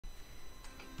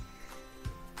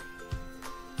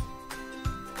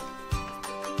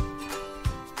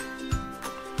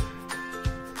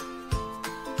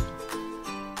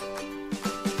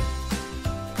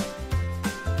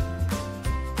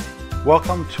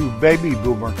Welcome to Baby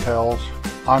Boomer Tales.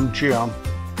 I'm Jim.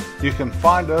 You can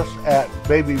find us at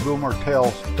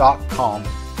babyboomertales.com.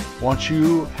 Once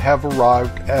you have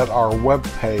arrived at our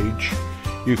webpage,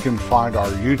 you can find our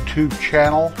YouTube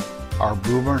channel, our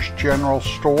Boomers General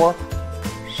Store,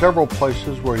 several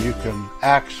places where you can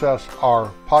access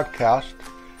our podcast,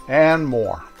 and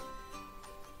more.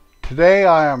 Today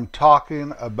I am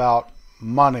talking about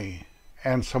money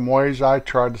and some ways I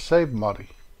try to save money.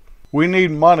 We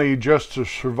need money just to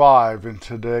survive in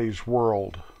today's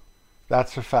world.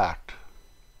 That's a fact.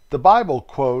 The Bible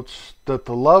quotes that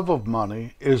the love of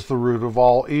money is the root of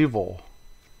all evil.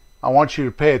 I want you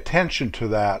to pay attention to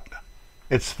that.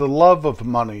 It's the love of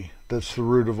money that's the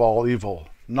root of all evil,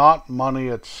 not money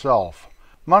itself.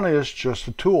 Money is just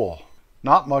a tool,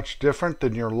 not much different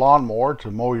than your lawnmower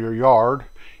to mow your yard,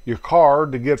 your car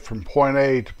to get from point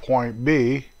A to point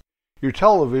B, your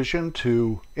television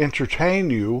to entertain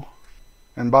you.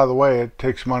 And by the way, it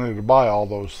takes money to buy all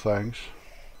those things.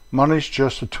 Money's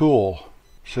just a tool.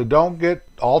 So don't get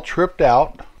all tripped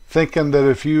out thinking that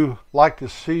if you like to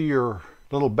see your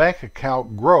little bank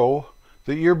account grow,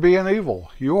 that you're being evil.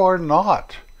 You are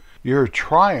not. You're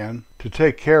trying to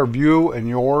take care of you and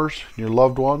yours and your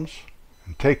loved ones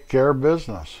and take care of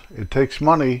business. It takes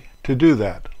money to do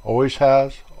that. Always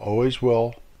has, always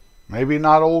will. Maybe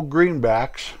not old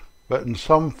greenbacks, but in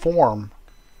some form.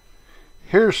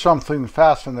 Here's something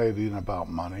fascinating about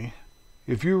money.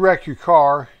 If you wreck your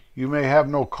car, you may have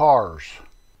no cars.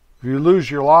 If you lose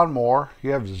your lawnmower,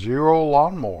 you have 0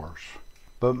 lawnmowers.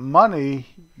 But money,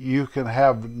 you can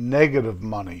have negative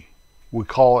money. We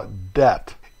call it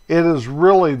debt. It is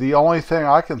really the only thing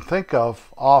I can think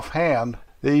of offhand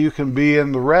that you can be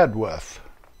in the red with.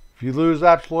 If you lose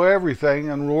absolutely everything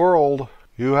in the world,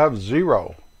 you have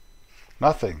 0.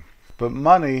 Nothing. But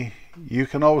money, you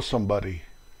can owe somebody.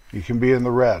 You can be in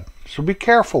the red. So be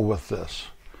careful with this.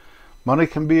 Money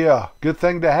can be a good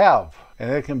thing to have,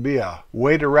 and it can be a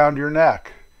weight around your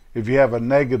neck if you have a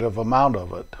negative amount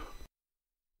of it.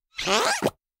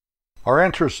 Our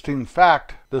interesting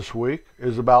fact this week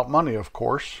is about money, of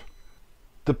course.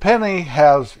 The penny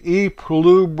has E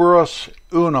pluribus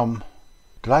unum,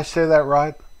 did I say that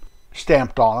right?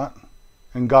 Stamped on it.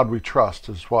 In God we trust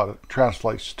is what it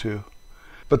translates to.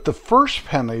 But the first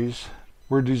pennies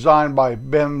were designed by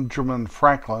Benjamin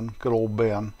Franklin, good old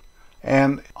Ben,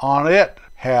 and on it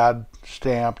had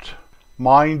stamped,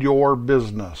 "Mind your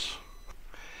business."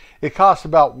 It cost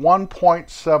about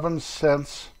 1.7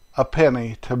 cents a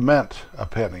penny to mint a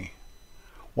penny.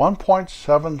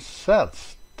 1.7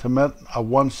 cents to mint a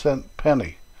 1-cent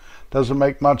penny. Doesn't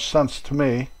make much sense to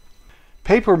me.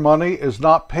 Paper money is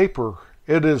not paper.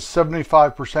 It is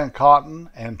 75% cotton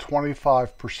and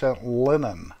 25%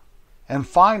 linen. And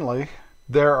finally,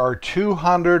 there are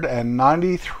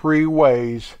 293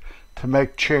 ways to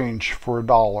make change for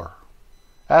 $1.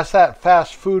 Ask that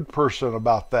fast food person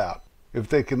about that, if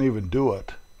they can even do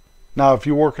it. Now, if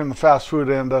you work in the fast food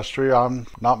industry, I'm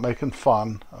not making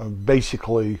fun. I'm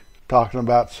basically talking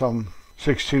about some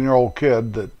 16-year-old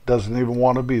kid that doesn't even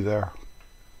want to be there.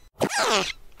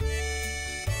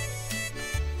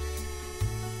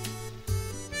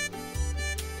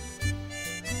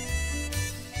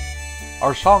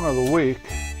 Our song of the week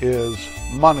is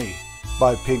Money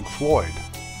by Pink Floyd.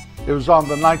 It was on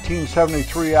the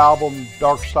 1973 album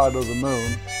Dark Side of the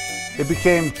Moon. It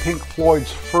became Pink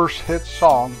Floyd's first hit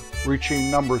song, reaching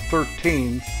number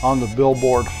 13 on the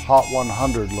Billboard Hot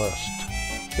 100 list.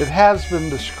 It has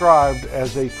been described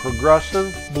as a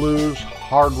progressive blues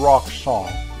hard rock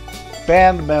song.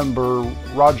 Band member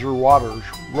Roger Waters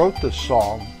wrote this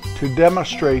song to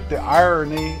demonstrate the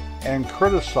irony and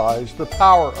criticize the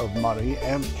power of money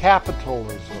and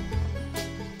capitalism.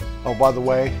 Oh, by the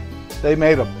way, they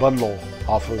made a bundle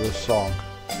off of this song.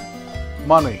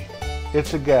 Money,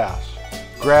 it's a gas.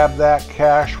 Grab that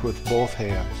cash with both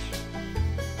hands.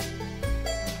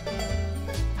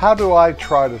 How do I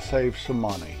try to save some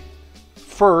money?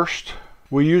 First,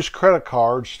 we use credit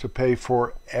cards to pay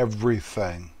for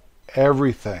everything.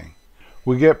 Everything.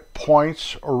 We get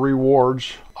points or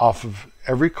rewards off of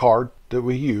every card that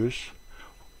we use.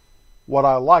 What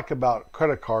I like about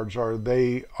credit cards are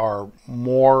they are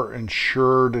more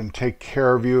insured and take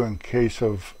care of you in case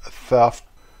of theft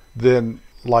than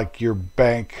like your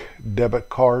bank debit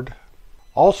card.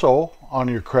 Also, on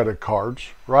your credit cards,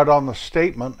 right on the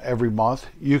statement every month,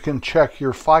 you can check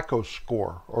your FICO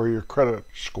score or your credit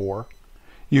score.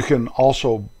 You can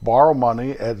also borrow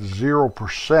money at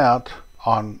 0%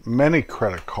 on many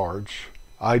credit cards.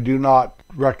 I do not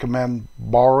recommend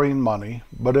borrowing money,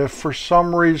 but if for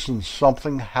some reason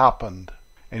something happened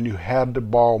and you had to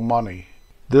borrow money,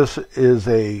 This is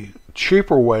a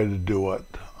cheaper way to do it,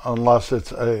 unless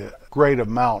it's a great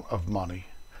amount of money,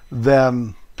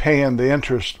 than paying the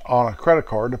interest on a credit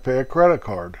card to pay a credit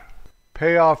card.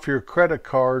 Pay off your credit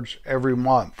cards every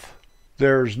month.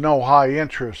 There's no high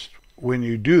interest when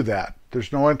you do that.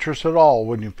 There's no interest at all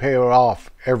when you pay it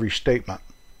off every statement.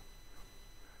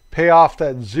 Pay off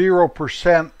that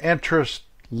 0% interest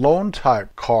loan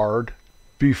type card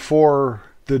before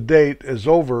the date is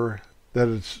over that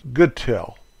it's good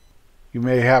till. You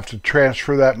may have to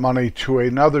transfer that money to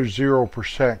another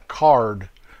 0% card,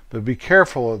 but be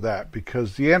careful of that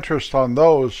because the interest on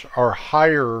those are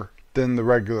higher than the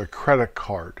regular credit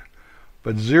card.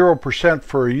 But 0%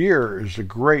 for a year is a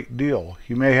great deal.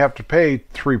 You may have to pay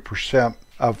 3%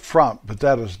 up front, but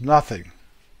that is nothing.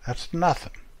 That's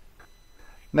nothing.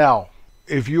 Now,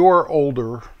 if you're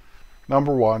older,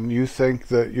 number one, you think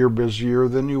that you're busier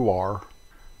than you are.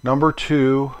 Number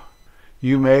two,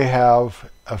 you may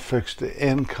have a fixed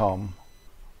income.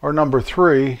 Or number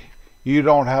three, you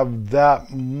don't have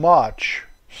that much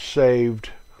saved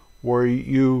where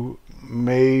you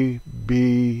may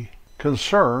be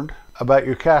concerned about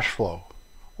your cash flow.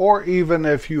 Or even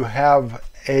if you have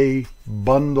a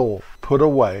bundle put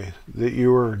away that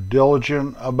you were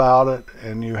diligent about it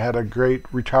and you had a great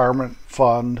retirement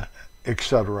fund,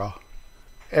 etc.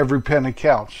 Every penny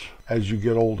counts as you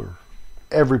get older.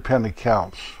 Every penny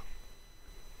counts.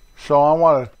 So I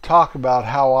want to talk about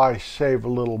how I save a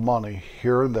little money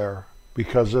here and there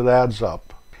because it adds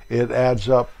up. It adds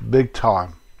up big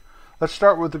time. Let's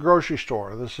start with the grocery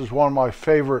store. This is one of my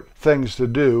favorite things to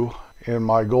do in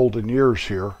my golden years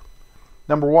here.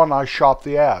 Number one, I shop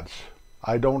the ads.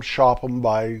 I don't shop them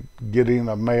by getting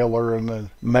a mailer in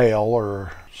the mail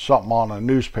or something on a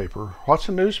newspaper. What's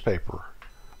a newspaper?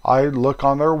 I look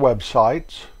on their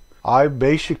websites. I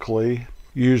basically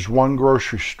use one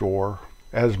grocery store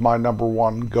as my number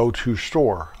one go-to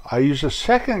store. I use a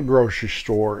second grocery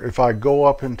store if I go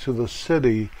up into the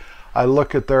city. I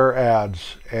look at their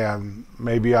ads and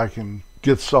maybe I can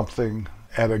get something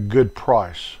at a good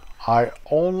price. I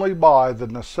only buy the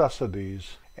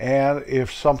necessities, and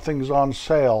if something's on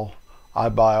sale, I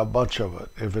buy a bunch of it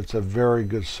if it's a very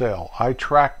good sale. I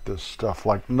track this stuff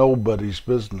like nobody's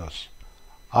business.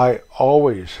 I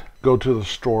always go to the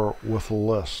store with a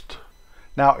list.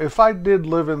 Now, if I did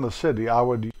live in the city, I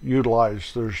would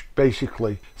utilize, there's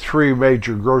basically 3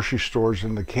 major grocery stores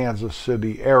in the Kansas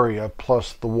City area,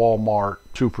 plus the Walmart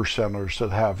supercenters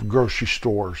that have grocery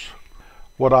stores.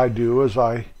 What I do is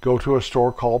I go to a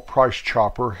store called Price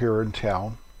Chopper here in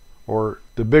town, or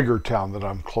the bigger town that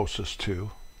I'm closest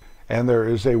to. And there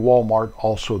is a Walmart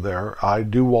also there. I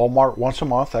do Walmart once a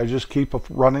month. I just keep a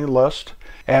running list.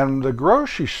 And the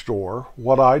grocery store,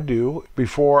 what I do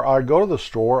before I go to the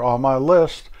store on my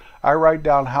list, I write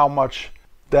down how much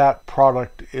that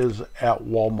product is at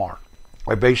Walmart.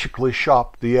 I basically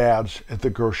shop the ads at the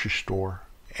grocery store.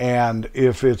 And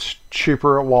if it's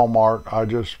cheaper at Walmart, I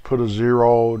just put a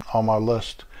 0 on my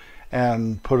list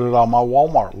and put it on my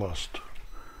Walmart list.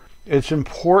 It's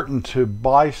important to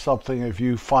buy something if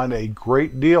you find a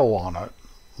great deal on it.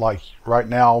 Like right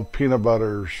now, peanut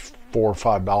butter's $4 or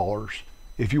 $5.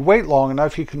 If you wait long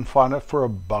enough, you can find it for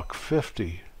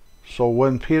 $1.50. So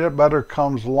when peanut butter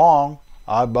comes along,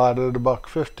 I buy it at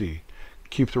 $1.50.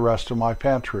 Keep the rest in my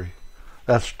pantry.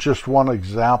 That's just one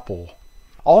example.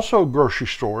 Also, grocery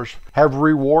stores have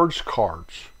rewards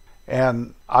cards,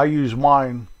 and I use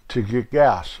mine to get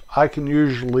gas. I can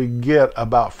usually get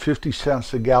about 50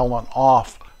 cents a gallon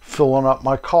off filling up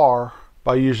my car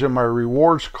by using my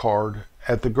rewards card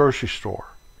at the grocery store.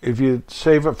 If you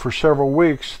save it for several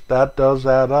weeks, that does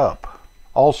add up.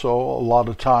 Also, a lot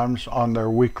of times on their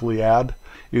weekly ad,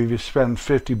 if you spend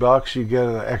 $50, you get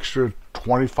an extra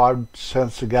 25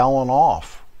 cents a gallon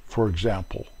off, for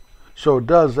example. So it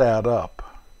does add up.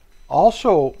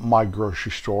 Also, my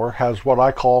grocery store has what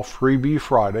I call Freebie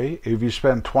Friday. If you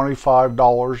spend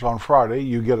 $25 on Friday,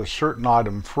 you get a certain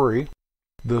item free.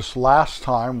 This last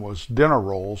time was dinner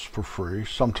rolls for free.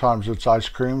 Sometimes it's ice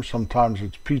cream, sometimes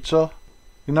it's pizza.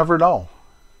 You never know.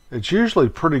 It's usually a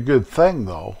pretty good thing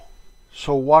though.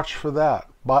 So watch for that.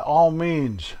 By all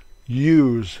means,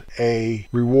 use a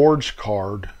rewards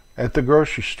card at the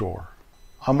grocery store.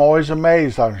 I'm always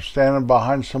amazed. I'm standing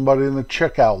behind somebody in the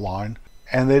checkout line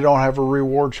and they don't have a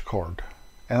rewards card.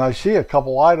 And I see a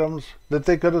couple items that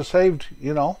they could have saved,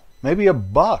 maybe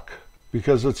 $1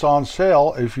 because it's on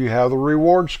sale if you have the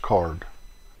rewards card.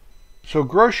 So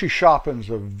grocery shopping is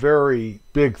a very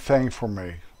big thing for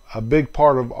me. A big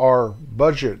part of our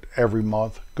budget every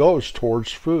month goes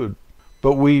towards food.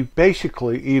 But we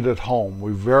basically eat at home.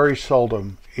 We very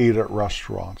seldom eat at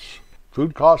restaurants.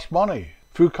 Food costs money.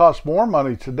 Food costs more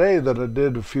money today than it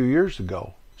did a few years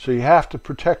ago. So you have to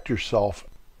protect yourself.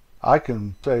 I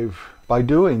can save by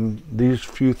doing these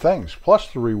few things,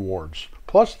 plus the rewards,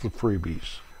 plus the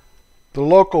freebies. The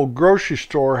local grocery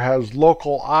store has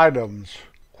local items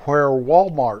where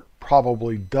Walmart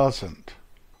probably doesn't.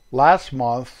 Last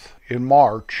month, in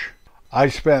March, I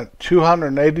spent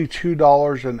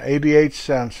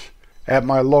 $282.88 at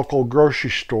my local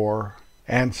grocery store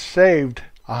and saved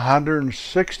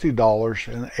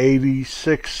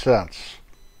 $160.86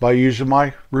 by using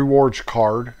my rewards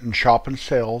card and shopping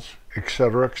sales,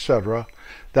 etc., etc.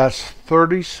 That's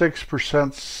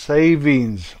 36%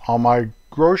 savings on my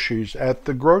groceries at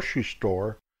the grocery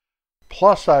store.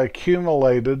 Plus, I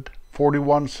accumulated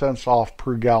 41 cents off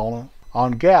per gallon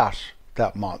on gas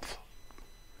that month.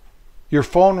 Your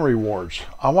phone rewards.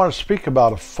 I want to speak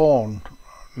about a phone.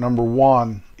 Number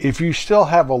one, if you still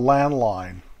have a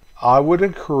landline, I would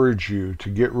encourage you to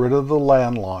get rid of the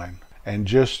landline and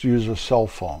just use a cell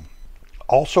phone.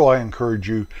 Also, I encourage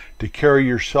you to carry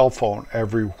your cell phone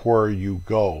everywhere you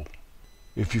go.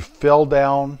 If you fell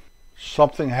down,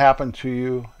 something happened to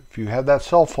you, if you had that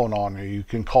cell phone on you, you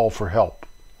can call for help,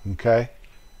 okay?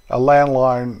 A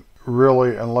landline,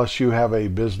 really, unless you have a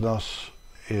business,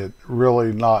 it's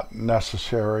really not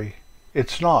necessary.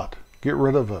 It's not. Get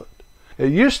rid of it.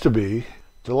 It used to be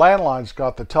the landlines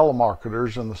got the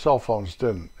telemarketers and the cell phones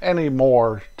didn't.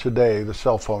 Anymore today, the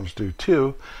cell phones do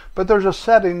too. But there's a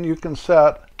setting you can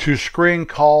set to screen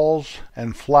calls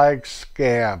and flag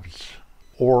scams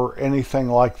or anything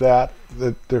like that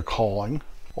they're calling,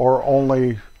 or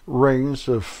only rings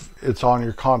if it's on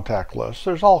your contact list.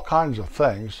 There's all kinds of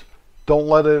things. Don't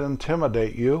let it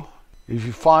intimidate you. If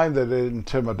you find that it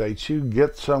intimidates you,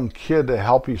 get some kid to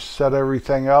help you set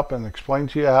everything up and explain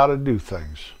to you how to do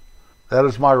things. That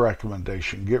is my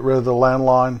recommendation. Get rid of the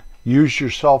landline. Use your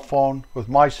cell phone. With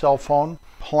my cell phone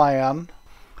plan,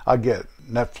 I get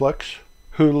Netflix,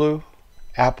 Hulu,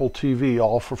 Apple TV,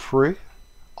 all for free.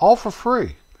 All for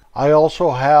free. I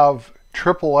also have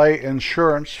AAA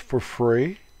insurance for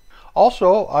free.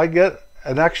 Also, I get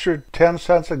an extra 10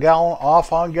 cents a gallon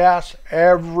off on gas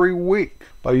every week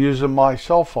by using my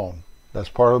cell phone. That's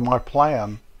part of my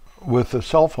plan with the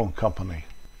cell phone company.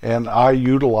 And I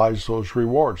utilize those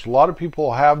rewards. A lot of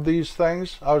people have these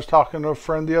things. I was talking to a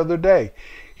friend the other day.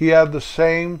 He had the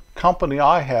same company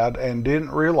I had and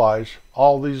didn't realize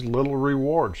all these little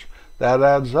rewards. That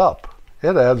adds up.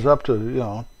 It adds up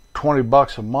to,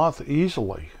 $20 a month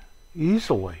easily.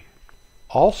 Easily.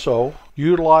 Also,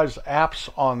 utilize apps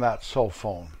on that cell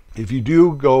phone. If you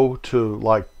do go to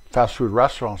like fast food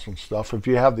restaurants and stuff, if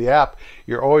you have the app,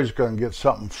 you're always going to get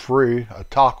something free, a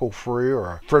taco free or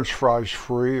a french fries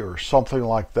free or something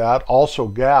like that. Also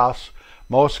gas.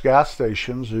 Most gas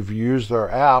stations, if you use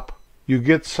their app, you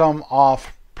get some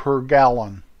off per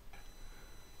gallon.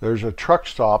 There's a truck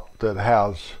stop that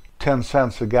has 10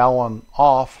 cents a gallon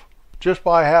off just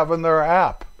by having their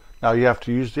app. Now you have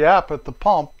to use the app at the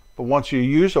pump, but once you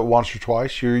use it once or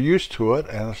twice, you're used to it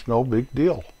and it's no big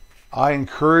deal. I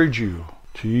encourage you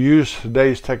to use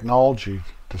today's technology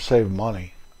to save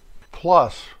money.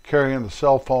 Plus, carrying the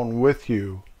cell phone with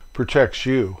you protects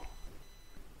you.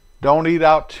 Don't eat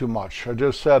out too much. I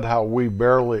just said how we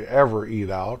barely ever eat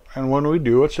out, and when we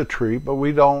do, it's a treat, but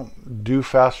we don't do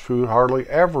fast food hardly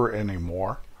ever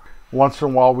anymore. Once in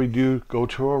a while we do go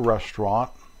to a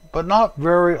restaurant, but not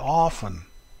very often.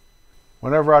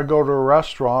 Whenever I go to a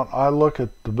restaurant, I look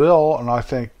at the bill and I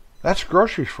think, that's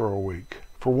groceries for a week,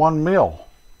 for one meal.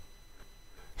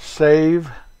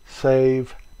 Save,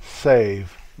 save,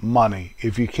 save money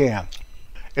if you can.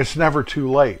 It's never too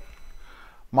late.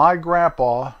 My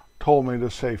grandpa told me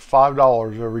to save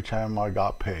 $5 every time I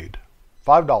got paid.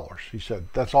 $5. He said,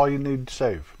 that's all you need to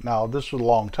save. Now, this was a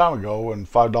long time ago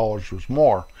and $5 was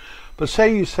more. But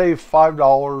say you save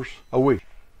 $5 a week.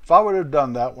 If I would have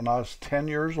done that when I was 10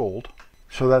 years old,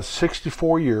 so that's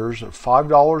 64 years at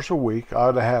 $5 a week, I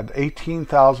would have had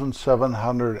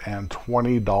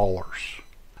 $18,720.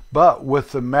 But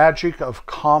with the magic of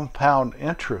compound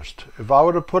interest, if I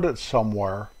would have put it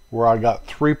somewhere where I got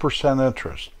 3%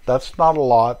 interest, that's not a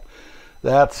lot.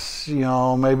 That's,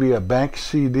 maybe a bank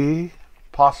CD,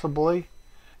 possibly.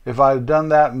 If I had done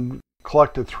that and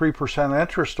collected 3%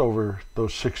 interest over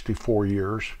those 64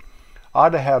 years,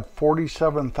 I'd have had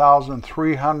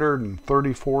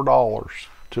 $47,334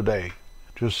 today,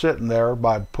 just sitting there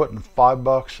by putting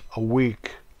 $5 a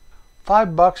week.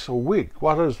 $5 a week.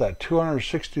 What is that?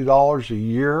 $260 a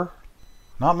year?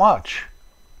 Not much.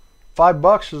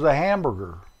 $5 is a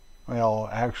hamburger.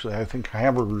 Actually, I think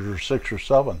hamburgers are 6 or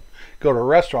 7. Go to a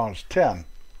restaurant, it's 10.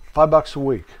 $5 a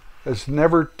week. It's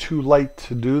never too late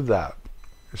to do that.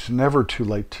 It's never too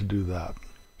late to do that.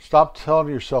 Stop telling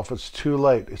yourself it's too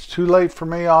late. It's too late for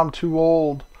me. I'm too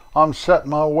old. I'm set in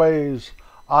my ways.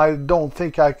 I don't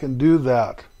think I can do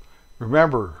that.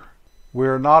 Remember,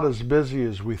 we're not as busy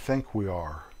as we think we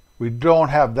are. We don't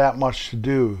have that much to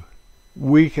do.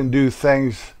 We can do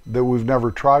things that we've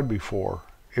never tried before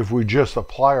if we just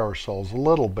apply ourselves a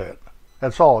little bit.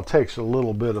 That's all it takes, a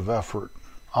little bit of effort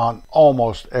on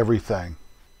almost everything.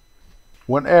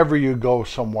 Whenever you go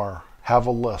somewhere, have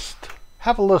a list.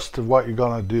 Have a list of what you're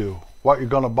going to do, what you're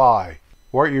going to buy,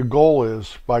 what your goal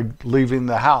is by leaving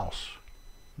the house.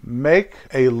 Make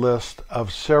a list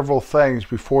of several things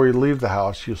before you leave the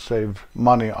house. You'll save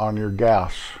money on your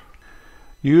gas.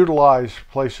 Utilize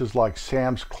places like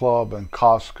Sam's Club and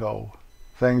Costco.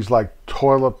 Things like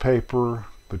toilet paper,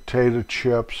 potato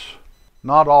chips.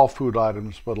 Not all food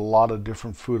items, but a lot of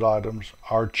different food items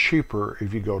are cheaper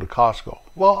if you go to Costco.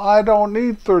 Well, I don't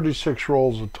need 36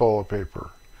 rolls of toilet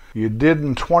paper. You did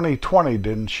in 2020,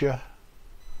 didn't you?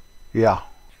 Yeah,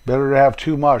 better to have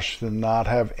too much than not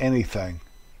have anything.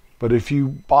 But if you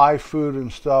buy food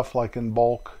and stuff like in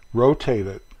bulk, rotate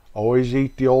it. Always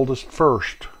eat the oldest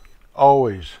first.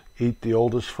 Always eat the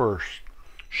oldest first.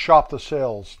 Shop the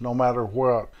sales, no matter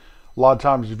what. A lot of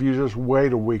times if you just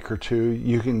wait a week or two,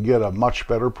 you can get a much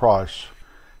better price.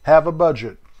 Have a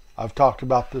budget. I've talked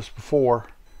about this before.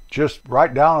 Just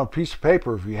write down on a piece of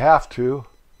paper if you have to,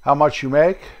 how much you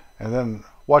make, and then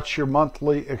what your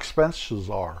monthly expenses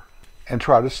are, and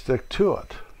try to stick to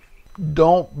it.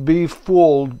 Don't be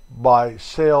fooled by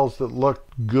sales that look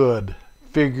good.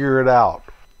 Figure it out.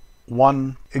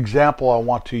 One example I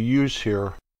want to use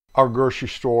here, our grocery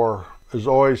store is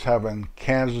always having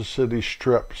Kansas City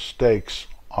strip steaks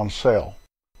on sale.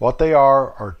 What they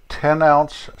are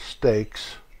 10-ounce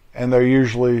steaks, and they're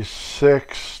usually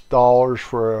 $6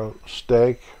 for a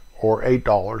steak or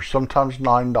 $8, sometimes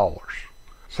 $9.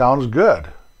 Sounds good.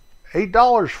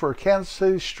 $8 for a Kansas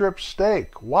City strip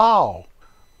steak. Wow.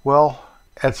 Well,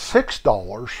 at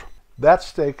 $6, that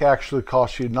steak actually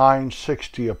costs you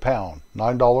 $9.60 a pound.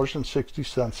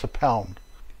 $9.60 a pound.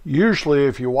 Usually,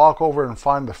 if you walk over and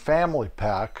find the family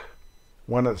pack,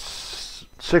 when it's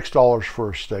 $6 for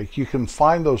a steak, you can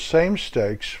find those same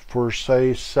steaks for,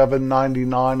 say,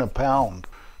 $7.99 a pound.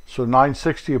 So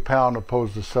 $9.60 a pound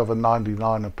opposed to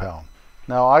 $7.99 a pound.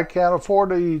 Now, I can't afford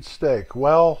to eat steak.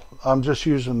 Well, I'm just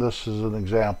using this as an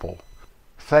example.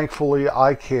 Thankfully,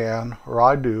 I can, or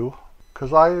I do,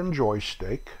 because I enjoy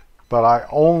steak, but I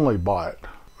only buy it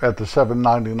at the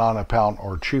 $7.99 a pound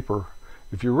or cheaper.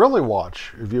 If you really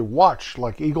watch,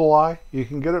 like Eagle Eye, you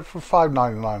can get it for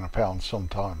 $5.99 a pound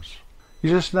sometimes. You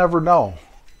just never know.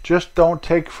 Just don't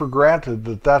take for granted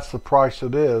that that's the price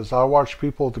it is. I watch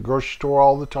people at the grocery store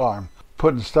all the time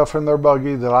putting stuff in their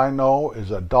buggy that I know is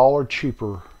 $1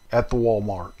 cheaper at the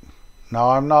Walmart.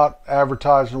 Now, I'm not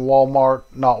advertising Walmart,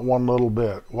 not one little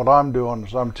bit. What I'm doing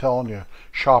is I'm telling you,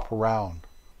 shop around.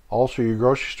 Also, your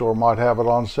grocery store might have it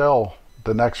on sale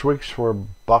the next week's for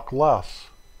 $1 less.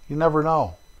 You never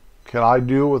know. Can I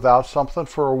do without something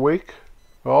for a week?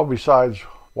 Well, besides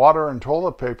water and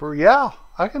toilet paper, yeah,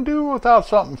 I can do without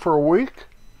something for a week.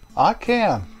 I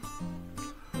can.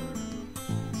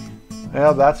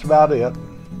 Yeah, that's about it.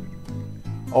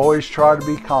 Always try to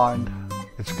be kind.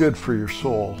 It's good for your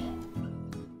soul.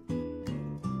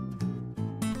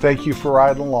 Thank you for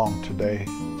riding along today.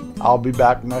 I'll be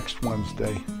back next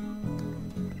Wednesday.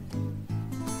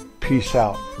 Peace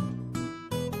out.